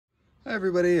Hi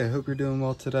everybody, I hope you're doing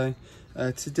well today.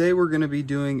 Today we're going to be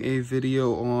doing a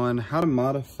video on how to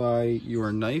modify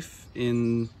your knife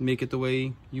and make it the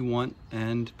way you want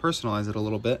and personalize it a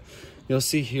little bit. You'll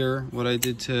see here what I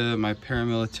did to my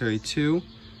Paramilitary 2.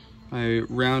 I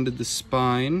rounded the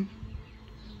spine,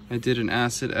 I did an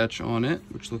acid etch on it,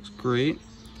 which looks great,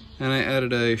 and I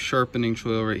added a sharpening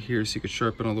choil right here so you could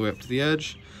sharpen all the way up to the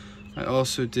edge. I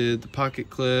also did the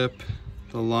pocket clip,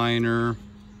 the liner,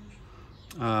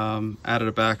 added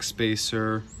a back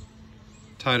spacer,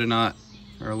 tied a knot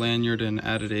or a lanyard, and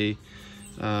added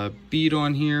a bead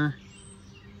on here,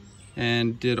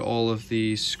 and did all of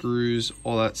the screws,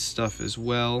 all that stuff as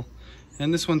well.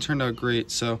 And this one turned out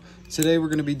great. So today we're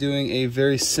going to be doing a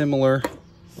very similar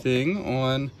thing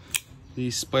on the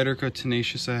Spyderco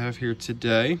Tenacious I have here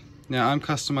today. Now I'm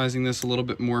customizing this a little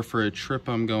bit more for a trip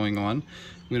I'm going on.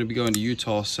 I'm going to be going to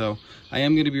Utah, so I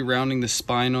am going to be rounding the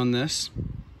spine on this.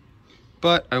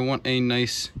 But I want a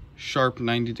nice sharp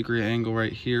 90-degree angle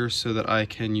right here so that I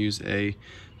can use a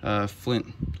flint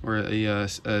or a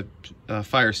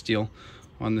fire steel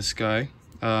on this guy.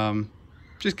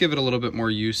 Just give it a little bit more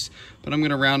use. But I'm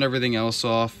going to round everything else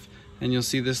off, and you'll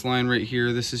see this line right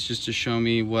here. This is just to show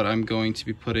me what I'm going to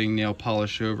be putting nail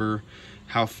polish over,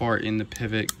 how far in the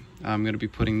pivot I'm going to be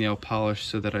putting nail polish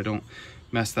so that I don't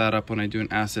mess that up when I do an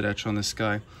acid etch on this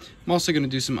guy. I'm also going to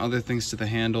do some other things to the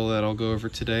handle that I'll go over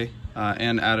today,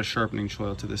 and add a sharpening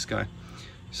choil to this guy.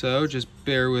 So just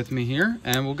bear with me here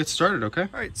and we'll get started, okay?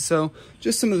 All right, so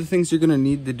just some of the things you're going to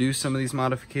need to do some of these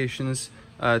modifications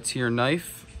to your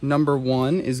knife. Number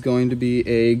one is going to be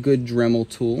a good Dremel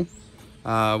tool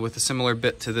with a similar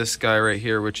bit to this guy right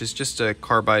here, which is just a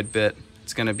carbide bit.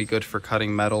 It's going to be good for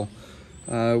cutting metal.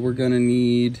 We're going to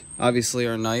need, obviously,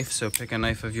 our knife, so pick a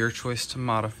knife of your choice to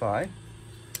modify.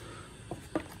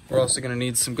 We're also going to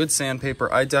need some good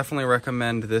sandpaper. I definitely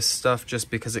recommend this stuff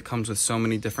just because it comes with so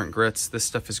many different grits. This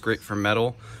stuff is great for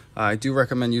metal. I do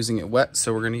recommend using it wet,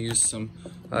 so we're going to use some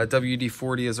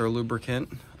WD-40 as our lubricant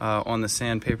on the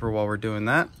sandpaper while we're doing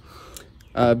that.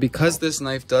 Because this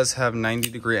knife does have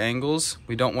 90-degree angles,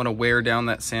 we don't want to wear down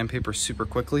that sandpaper super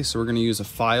quickly, so we're going to use a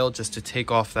file just to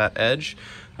take off that edge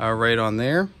right on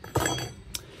there.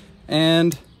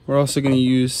 And we're also going to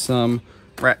use some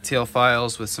rat tail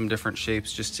files with some different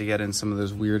shapes just to get in some of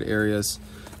those weird areas.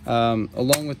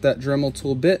 Along with that Dremel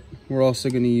tool bit, we're also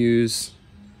going to use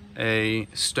a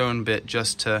stone bit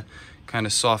just to kind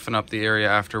of soften up the area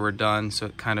after we're done, so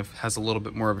it kind of has a little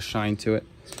bit more of a shine to it.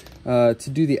 To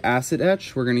do the acid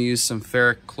etch, we're going to use some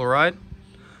ferric chloride.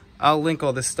 I'll link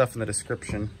all this stuff in the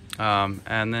description.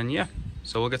 And then, yeah,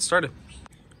 so we'll get started.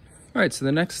 All right, so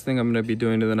the next thing I'm going to be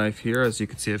doing to the knife here, as you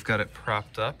can see, I've got it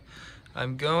propped up.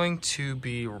 I'm going to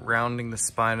be rounding the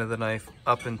spine of the knife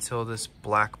up until this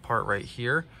black part right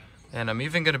here. And I'm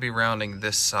even going to be rounding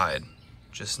this side,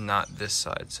 just not this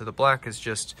side. So the black is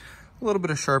just a little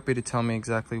bit of Sharpie to tell me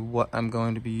exactly what I'm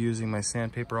going to be using my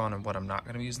sandpaper on and what I'm not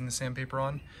going to be using the sandpaper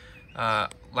on.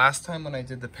 Last time when I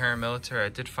did the Paramilitary, I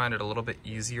did find it a little bit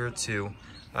easier to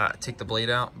take the blade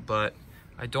out, but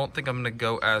I don't think I'm going to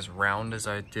go as round as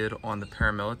I did on the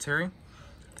Paramilitary.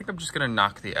 I think I'm just going to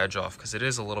knock the edge off because it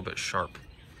is a little bit sharp.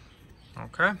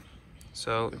 Okay,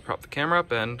 so let me prop the camera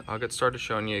up and I'll get started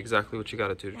showing you exactly what you got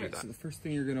to do to do that. So the first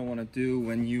thing you're going to want to do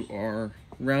when you are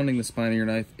rounding the spine of your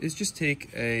knife is just take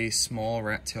a small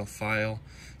rat tail file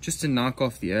just to knock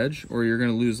off the edge, or you're going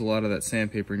to lose a lot of that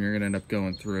sandpaper and you're going to end up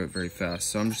going through it very fast.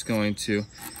 So I'm just going to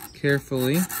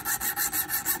carefully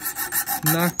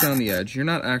knock down the edge. You're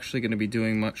not actually going to be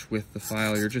doing much with the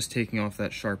file. You're just taking off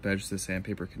that sharp edge so the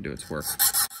sandpaper can do its work.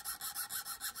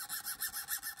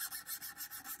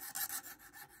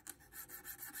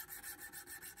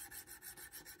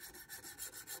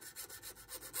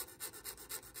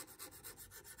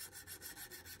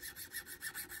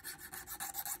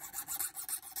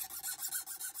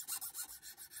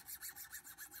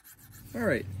 All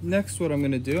right, next what I'm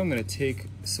going to do, I'm going to take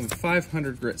some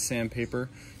 500 grit sandpaper.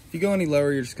 If you go any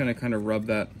lower, you're just going to kind of rub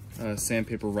that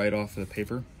sandpaper right off of the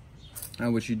paper,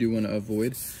 which you do want to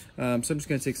avoid. So I'm just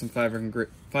going to take some 500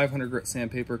 grit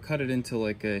sandpaper, cut it into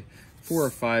like a 4 or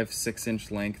 5, 6 inch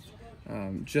length,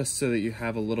 just so that you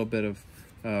have a little bit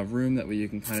of room that way you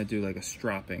can kind of do like a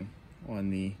stropping on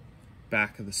the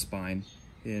back of the spine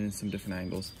in some different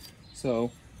angles.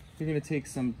 So you're going to take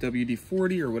some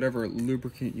WD-40 or whatever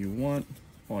lubricant you want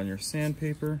on your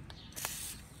sandpaper.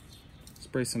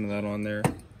 Spray some of that on there.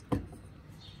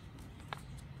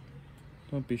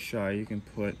 Don't be shy, you can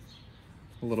put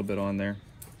a little bit on there.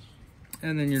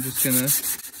 And then you're just going to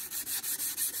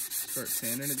start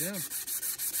sanding it down.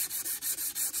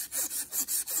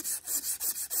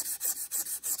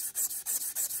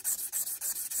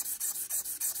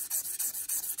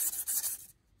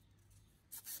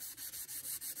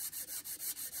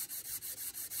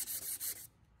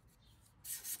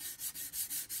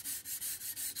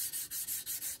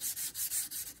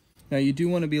 Now you do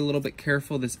want to be a little bit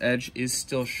careful. This edge is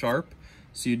still sharp,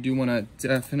 so you do want to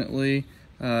definitely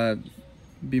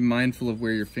be mindful of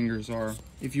where your fingers are.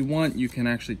 If you want, you can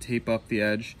actually tape up the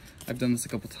edge. I've done this a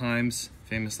couple times.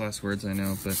 Famous last words, I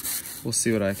know, but we'll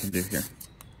see what I can do here.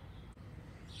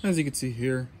 As you can see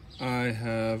here, I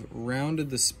have rounded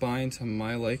the spine to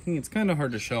my liking. It's kind of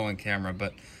hard to show on camera,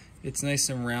 but it's nice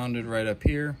and rounded right up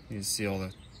here. You see all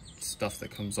the stuff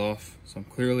that comes off, so I'm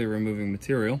clearly removing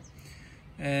material.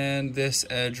 And this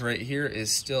edge right here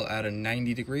is still at a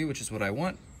 90 degree, which is what I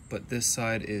want, but this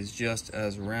side is just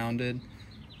as rounded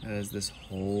as this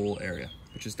whole area,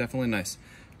 which is definitely nice.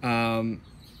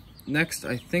 Next,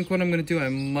 I think what I'm going to do, I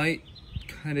might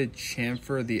kind of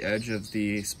chamfer the edge of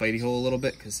the spidey hole a little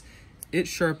bit, because it's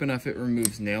sharp enough it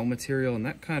removes nail material, and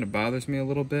that kind of bothers me a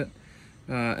little bit.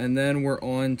 And then we're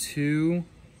on to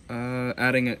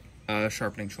adding a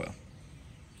sharpening choil.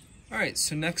 Alright,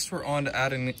 so next we're on to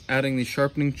adding the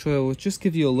sharpening choil, which just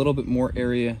gives you a little bit more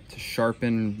area to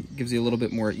sharpen, gives you a little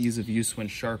bit more ease of use when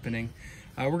sharpening.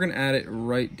 We're going to add it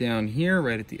right down here,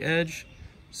 right at the edge.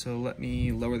 So let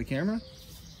me lower the camera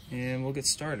and we'll get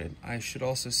started. I should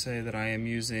also say that I am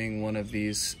using one of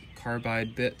these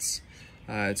carbide bits.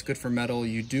 It's good for metal.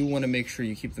 You do want to make sure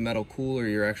you keep the metal cool, or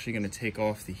you're actually going to take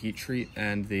off the heat treat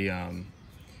and the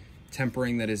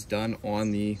tempering that is done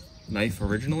on the knife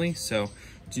originally. So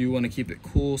do you want to keep it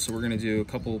cool? So we're going to do a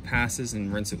couple passes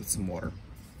and rinse it with some water.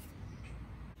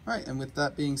 All right, and with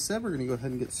that being said, we're going to go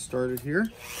ahead and get started here.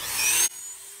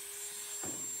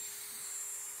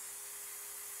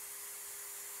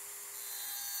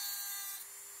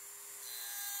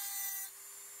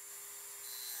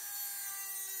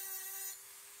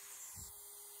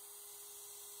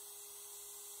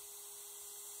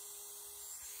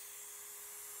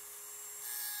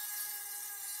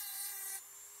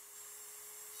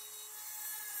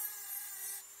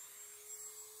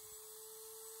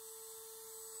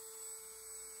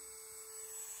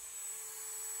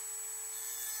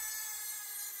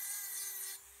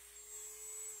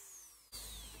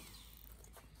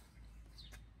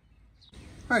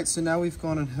 Alright, so now we've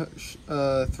gone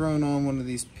and thrown on one of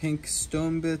these pink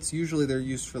stone bits. Usually they're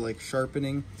used for like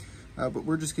sharpening, but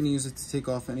we're just going to use it to take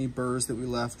off any burrs that we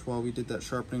left while we did that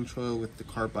sharpening choil with the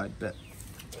carbide bit.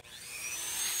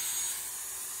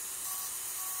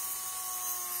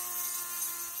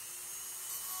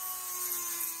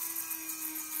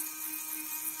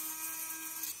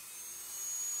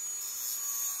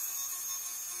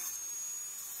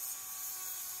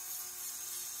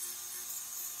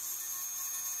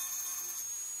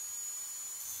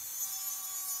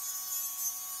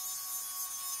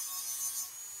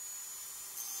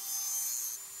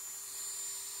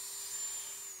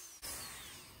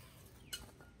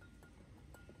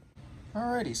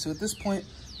 Alrighty, so at this point,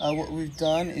 what we've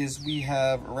done is we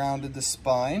have rounded the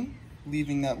spine,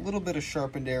 leaving that little bit of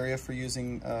sharpened area for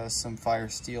using some fire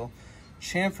steel,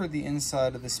 chamfered the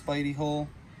inside of the spidey hole,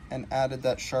 and added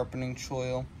that sharpening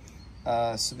choil.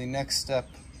 So the next step,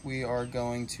 we are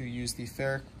going to use the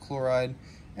ferric chloride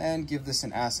and give this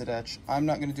an acid etch. I'm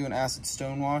not going to do an acid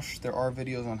stone wash. There are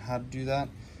videos on how to do that.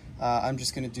 I'm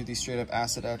just going to do the straight up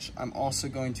acid etch. I'm also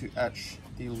going to etch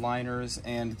the liners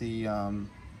and the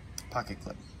pocket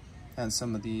clip and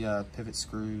some of the pivot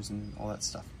screws and all that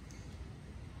stuff.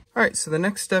 Alright, so the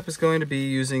next step is going to be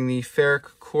using the ferric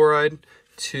chloride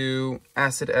to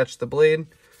acid etch the blade.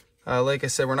 Like I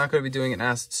said, we're not going to be doing an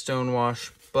acid stone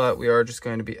wash, but we are just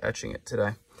going to be etching it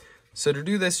today. So to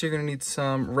do this, you're going to need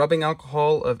some rubbing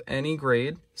alcohol of any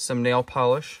grade, some nail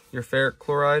polish, your ferric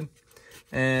chloride,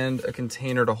 and a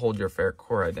container to hold your ferric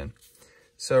chloride in.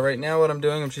 So right now what I'm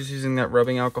doing, I'm just using that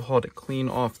rubbing alcohol to clean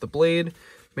off the blade.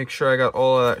 Make sure I got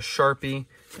all of that Sharpie,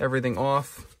 everything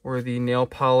off, or the nail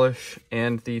polish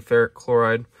and the ferric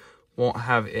chloride won't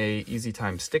have a easy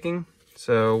time sticking.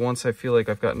 So once I feel like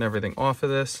I've gotten everything off of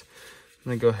this,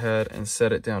 I'm gonna go ahead and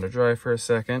set it down to dry for a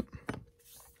second.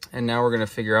 And now we're gonna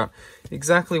figure out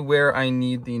exactly where I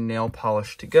need the nail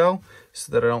polish to go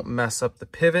so that I don't mess up the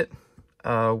pivot,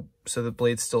 so the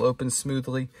blade still opens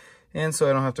smoothly, and so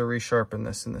I don't have to resharpen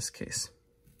this in this case.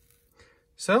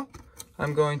 So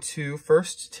I'm going to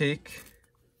first take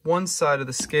one side of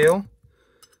the scale,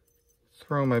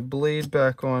 throw my blade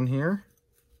back on here,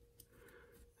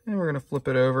 and we're going to flip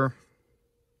it over.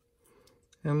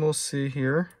 And we'll see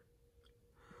here,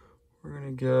 we're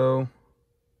going to go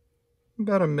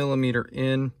about 1 millimeter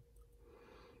in,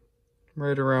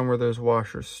 right around where those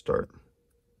washers start.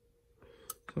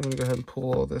 So I'm going to go ahead and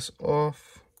pull all this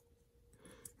off.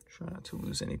 Try not to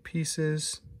lose any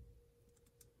pieces.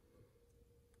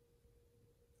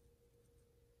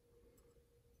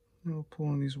 And we'll pull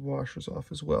one of these washers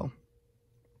off as well.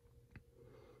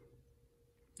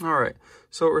 All right,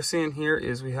 so what we're seeing here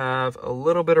is we have a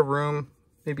little bit of room,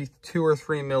 maybe 2 or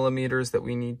 3 millimeters that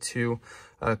we need to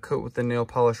coat with the nail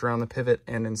polish around the pivot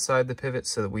and inside the pivot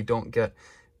so that we don't get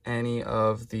any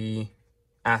of the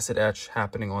acid etch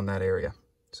happening on that area.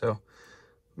 So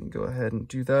let me go ahead and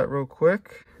do that real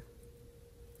quick.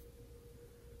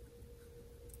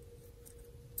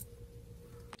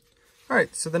 All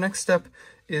right, so the next step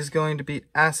is going to be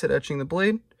acid etching the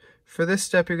blade. For this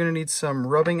step, you're going to need some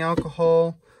rubbing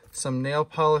alcohol, some nail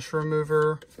polish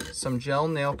remover, some gel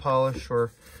nail polish,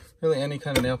 or really any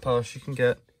kind of nail polish you can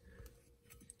get,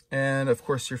 and of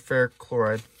course your ferric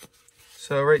chloride.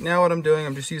 So right now what I'm doing,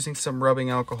 I'm just using some rubbing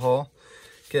alcohol,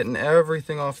 getting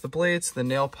everything off the blade so the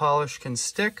nail polish can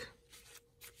stick.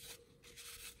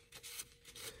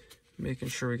 Making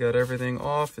sure we got everything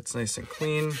off, it's nice and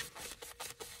clean.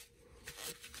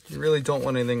 You really don't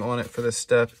want anything on it for this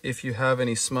step. If you have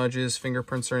any smudges,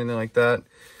 fingerprints, or anything like that,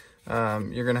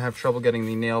 you're going to have trouble getting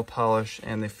the nail polish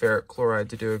and the ferric chloride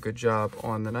to do a good job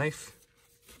on the knife.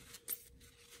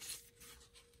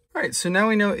 All right, so now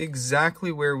we know exactly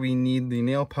where we need the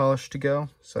nail polish to go.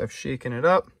 So I've shaken it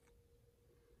up,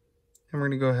 and we're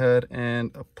going to go ahead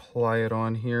and apply it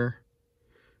on here.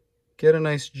 Get a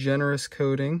nice generous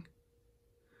coating.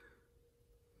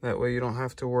 That way you don't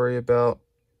have to worry about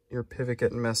your pivot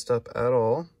getting messed up at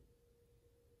all.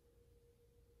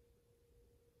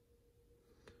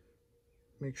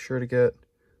 Make sure to get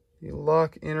the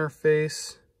lock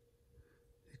interface.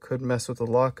 It could mess with the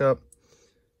lockup.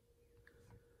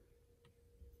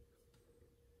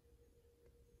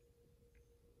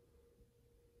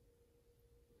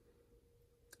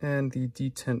 And the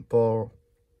detent ball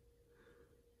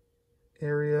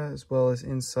area, as well as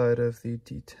inside of the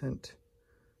detent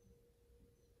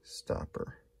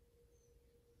stopper.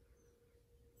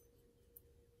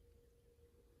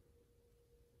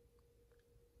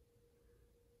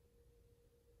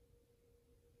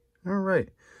 All right,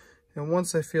 and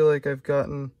once I feel like I've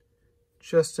gotten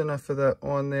just enough of that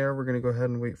on there, we're going to go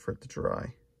ahead and wait for it to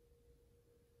dry.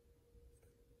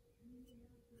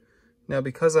 Now,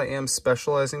 because I am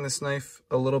specializing this knife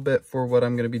a little bit for what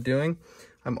I'm going to be doing,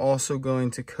 I'm also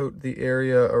going to coat the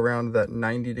area around that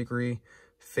 90-degree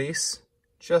face,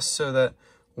 just so that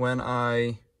when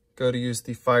I go to use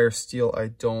the fire steel, I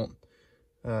don't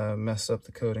mess up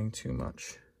the coating too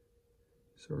much.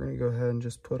 So we're going to go ahead and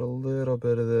just put a little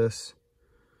bit of this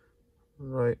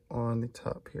right on the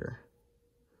top here.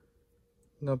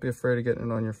 Don't be afraid of getting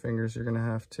it on your fingers. You're going to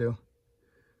have to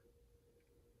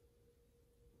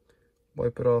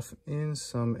wipe it off in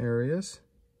some areas.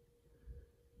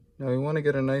 Now we want to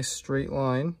get a nice straight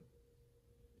line.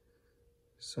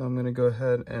 So I'm going to go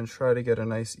ahead and try to get a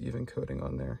nice even coating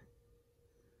on there.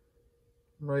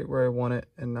 Right where I want it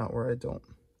and not where I don't.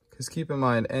 Because keep in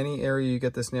mind, any area you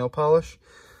get this nail polish,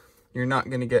 you're not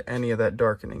going to get any of that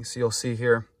darkening. So you'll see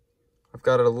here, I've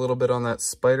got it a little bit on that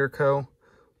Spyderco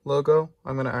logo.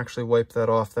 I'm going to actually wipe that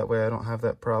off. That way I don't have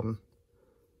that problem.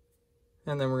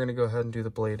 And then we're going to go ahead and do the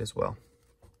blade as well.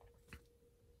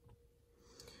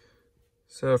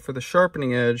 So for the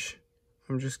sharpening edge,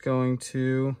 I'm just going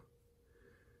to,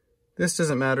 this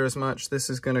doesn't matter as much. This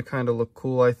is going to kind of look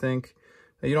cool, I think.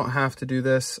 You don't have to do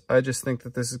this. I just think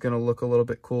that this is going to look a little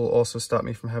bit cool. Also stop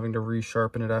me from having to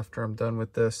resharpen it after I'm done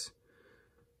with this.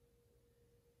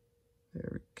 There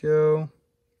we go.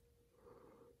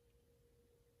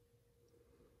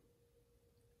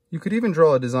 You could even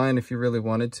draw a design if you really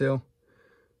wanted to.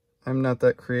 I'm not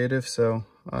that creative, so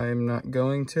I'm not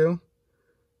going to.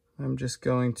 I'm just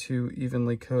going to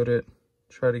evenly coat it,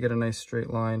 try to get a nice straight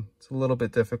line. It's a little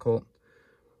bit difficult.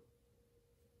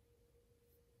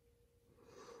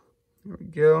 There we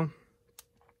go.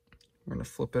 We're going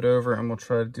to flip it over and we'll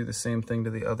try to do the same thing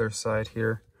to the other side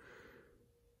here.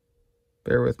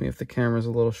 Bear with me if the camera's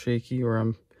a little shaky or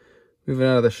I'm moving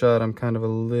out of the shot. I'm kind of a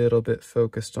little bit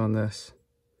focused on this.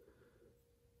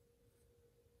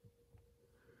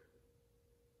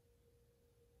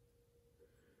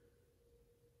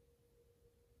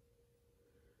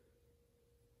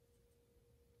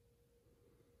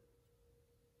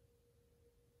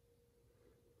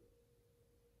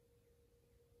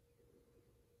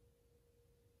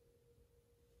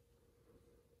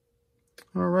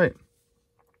 All right,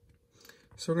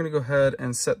 so we're going to go ahead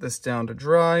and set this down to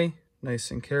dry nice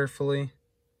and carefully.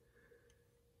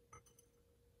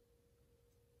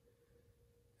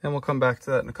 And we'll come back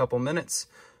to that in a couple minutes.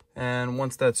 And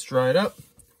once that's dried up,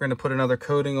 we're going to put another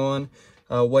coating on,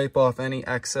 wipe off any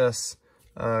excess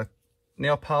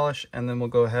nail polish, and then we'll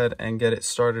go ahead and get it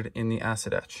started in the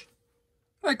acid etch.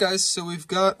 All right, guys, so we've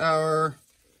got our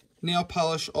nail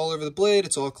polish all over the blade.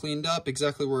 It's all cleaned up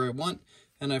exactly where I want.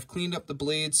 and I've cleaned up the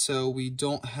blade so we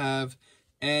don't have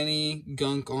any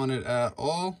gunk on it at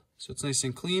all. So it's nice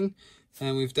and clean,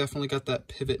 and we've definitely got that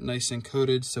pivot nice and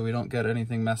coated so we don't get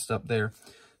anything messed up there.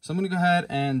 So I'm going to go ahead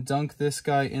and dunk this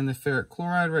guy in the ferric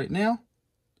chloride right now.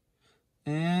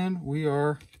 And we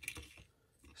are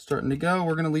starting to go.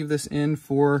 We're going to leave this in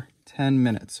for 10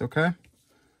 minutes, okay?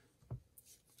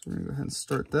 So we're going to go ahead and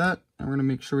start that, and we're going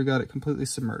to make sure we got it completely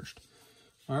submerged.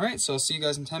 All right, so I'll see you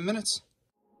guys in 10 minutes.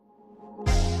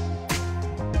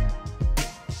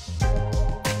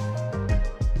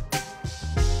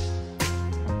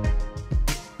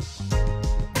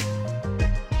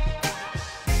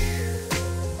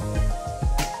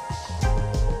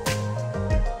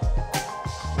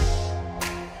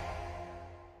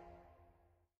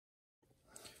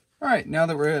 All right, now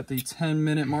that we're at the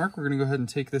 10-minute mark, we're going to go ahead and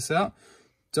take this out,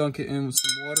 dunk it in with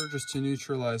some water just to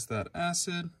neutralize that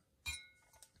acid.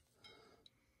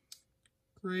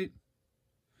 Great.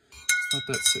 Let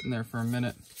that sit in there for a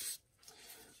minute.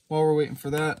 While we're waiting for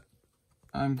that,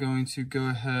 I'm going to go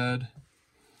ahead,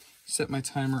 set my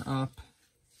timer up,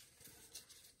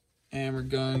 and we're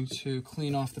going to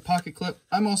clean off the pocket clip.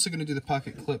 I'm also going to do the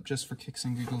pocket clip just for kicks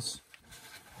and giggles.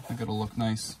 I think it'll look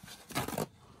nice.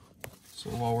 So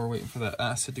while we're waiting for that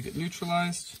acid to get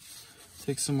neutralized,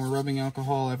 take some more rubbing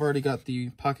alcohol. I've already got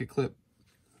the pocket clip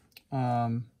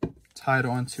tied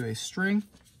onto a string.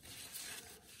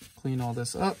 Clean all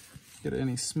this up, get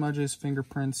any smudges,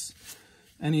 fingerprints,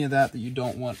 any of that you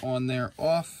don't want on there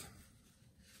off.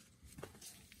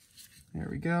 There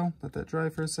we go, let that dry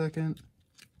for a second.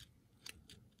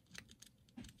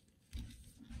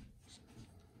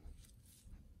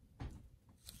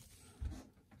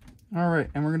 All right,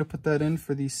 and we're gonna put that in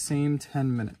for the same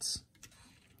 10 minutes.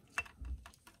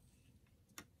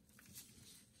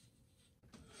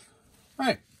 All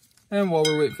right, and while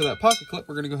we're waiting for that pocket clip,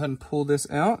 we're gonna go ahead and pull this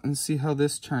out and see how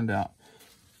this turned out.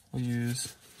 We'll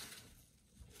use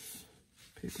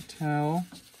paper towel.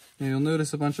 And you'll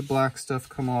notice a bunch of black stuff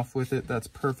come off with it. That's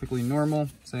perfectly normal.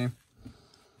 See,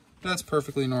 that's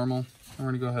perfectly normal. And we're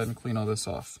gonna go ahead and clean all this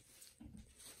off.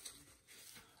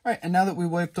 All right, and now that we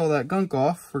wiped all that gunk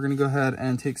off, we're gonna go ahead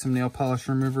and take some nail polish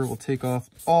remover. We'll take off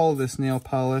all this nail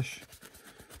polish.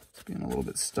 It's being a little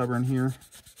bit stubborn here.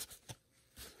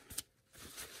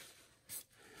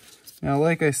 Now,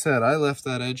 like I said, I left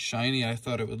that edge shiny. I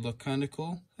thought it would look kind of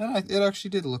cool, and it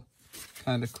actually did look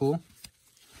kind of cool.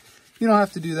 You don't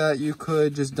have to do that. You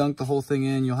could just dunk the whole thing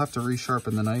in. You'll have to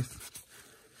resharpen the knife,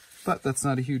 but that's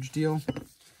not a huge deal.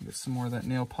 Get some more of that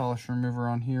nail polish remover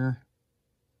on here.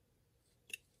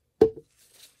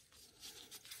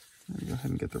 Let me go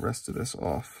ahead and get the rest of this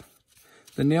off.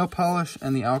 The nail polish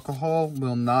and the alcohol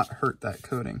will not hurt that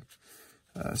coating.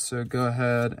 So go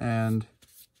ahead and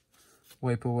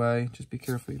wipe away. Just be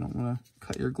careful, you don't want to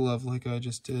cut your glove like I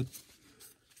just did.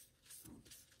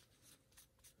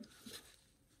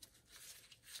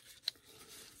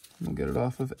 We'll get it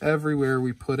off of everywhere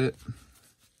we put it.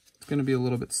 It's going to be a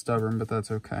little bit stubborn, but that's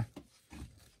okay.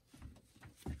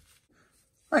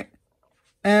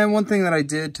 And one thing that I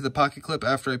did to the pocket clip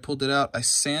after I pulled it out, I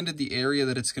sanded the area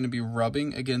that it's going to be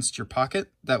rubbing against your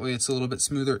pocket. That way it's a little bit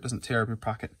smoother, it doesn't tear up your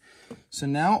pocket. So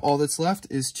now all that's left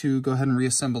is to go ahead and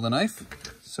reassemble the knife.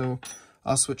 So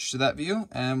I'll switch to that view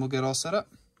and we'll get all set up.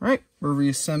 All right, we're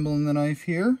reassembling the knife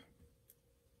here.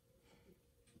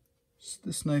 So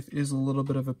this knife is a little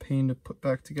bit of a pain to put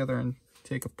back together and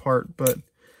take apart, but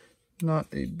not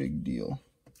a big deal.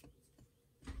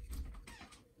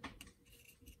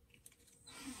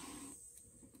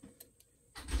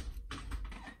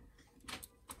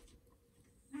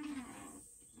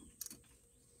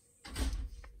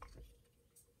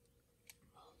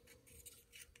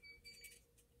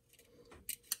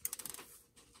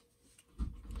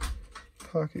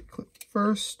 Pocket clip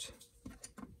first.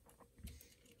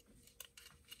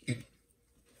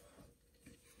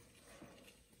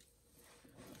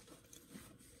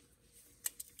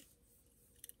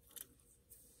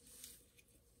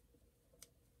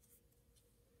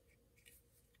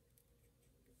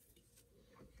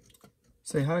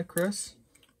 Say hi, Chris.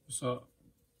 What's up?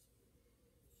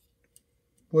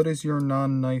 What is your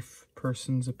non-knife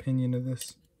person's opinion of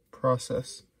this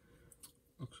process?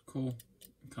 Looks cool.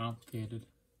 Complicated.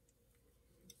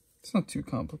 It's not too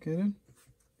complicated.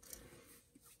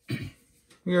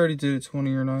 We already did it to one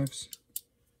of your knives.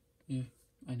 Yeah,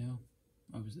 I know.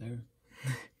 I was there.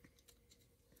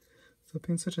 Stop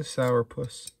being such a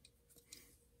sourpuss.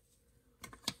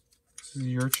 This is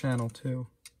your channel too.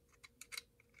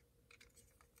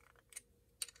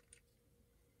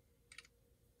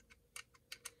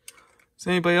 Does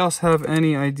anybody else have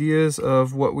any ideas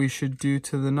of what we should do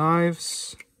to the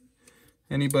knives?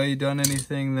 Anybody done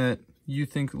anything that you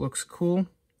think looks cool?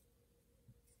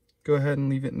 Go ahead and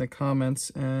leave it in the comments,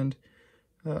 and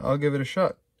I'll give it a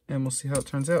shot, and we'll see how it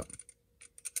turns out.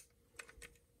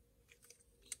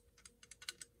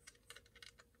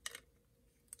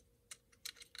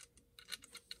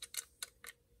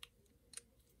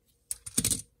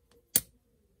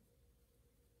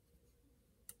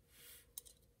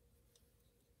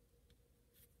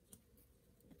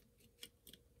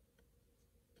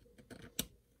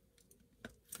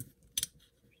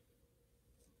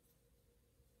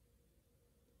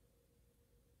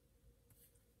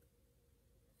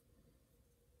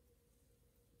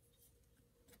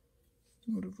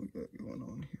 What have we got going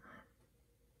on here?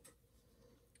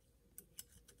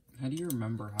 How do you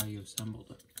remember how you assembled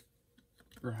it?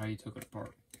 Or how you took it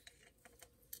apart?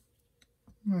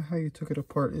 Well, how you took it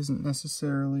apart isn't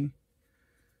necessarily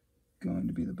going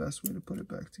to be the best way to put it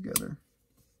back together.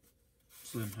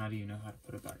 So then how do you know how to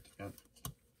put it back together?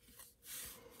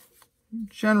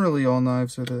 Generally, all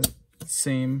knives are the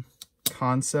same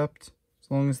concept, as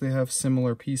long as they have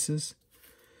similar pieces.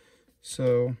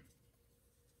 So,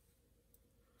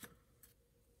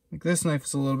 like this knife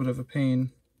is a little bit of a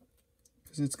pain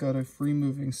because it's got a free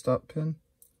moving stop pin.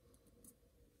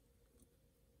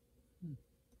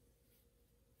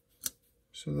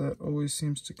 So that always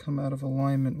seems to come out of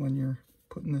alignment when you're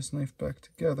putting this knife back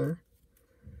together.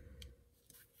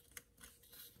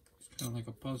 It's kind of like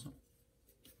a puzzle.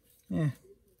 Yeah,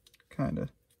 kind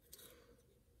of.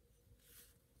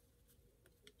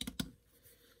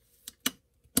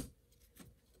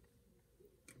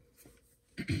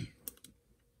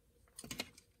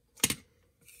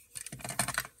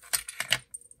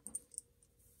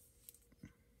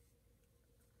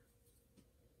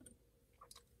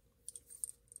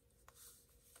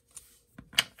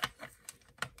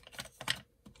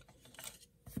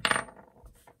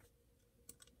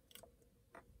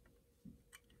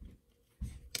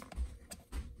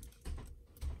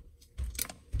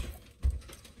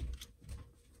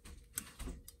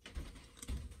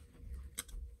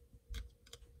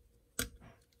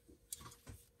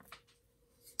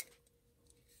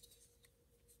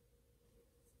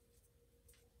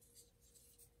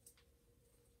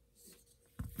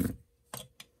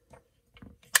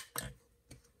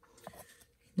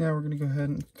 Now we're going to go ahead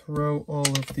and throw all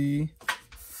of the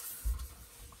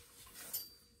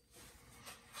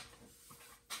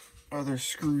other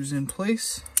screws in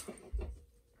place.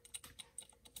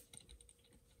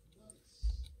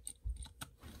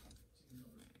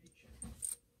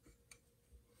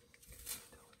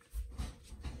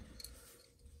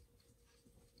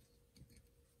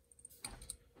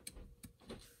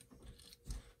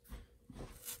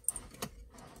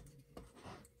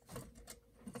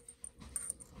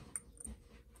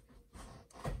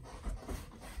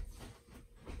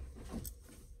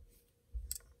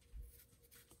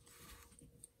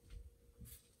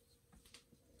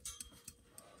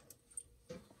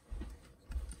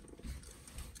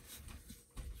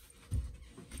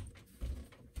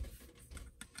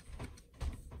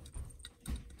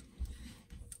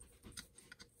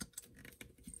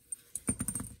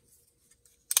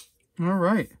 All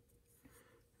right,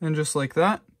 and just like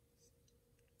that,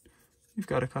 you've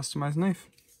got a customized knife.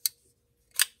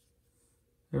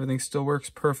 Everything still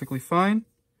works perfectly fine.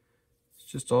 It's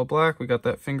just all black. We got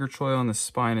that finger choil and the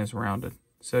spine is rounded.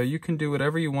 So you can do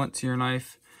whatever you want to your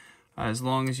knife. As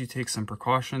long as you take some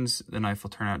precautions, the knife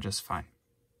will turn out just fine.